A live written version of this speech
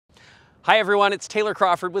Hi everyone, it's Taylor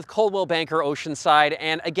Crawford with Coldwell Banker Oceanside,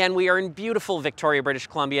 and again we are in beautiful Victoria, British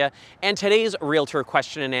Columbia, and today's Realtor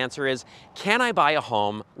question and answer is, can I buy a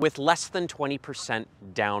home with less than 20%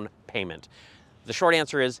 down payment? The short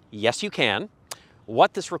answer is, yes you can.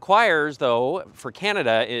 What this requires, though, for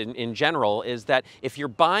Canada in general, is that if you're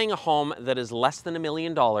buying a home that is less than $1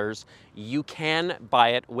 million, you can buy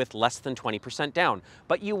it with less than 20% down.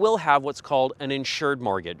 But you will have what's called an insured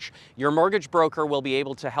mortgage. Your mortgage broker will be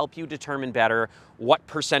able to help you determine better what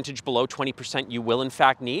percentage below 20% you will in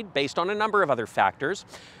fact need based on a number of other factors.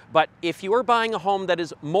 But if you are buying a home that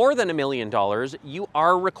is more than $1 million, you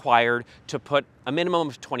are required to put a minimum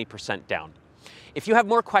of 20% down. If you have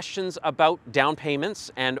more questions about down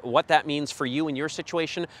payments and what that means for you in your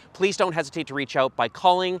situation, please don't hesitate to reach out by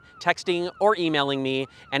calling, texting, or emailing me.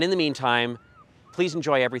 And in the meantime, please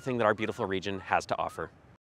enjoy everything that our beautiful region has to offer.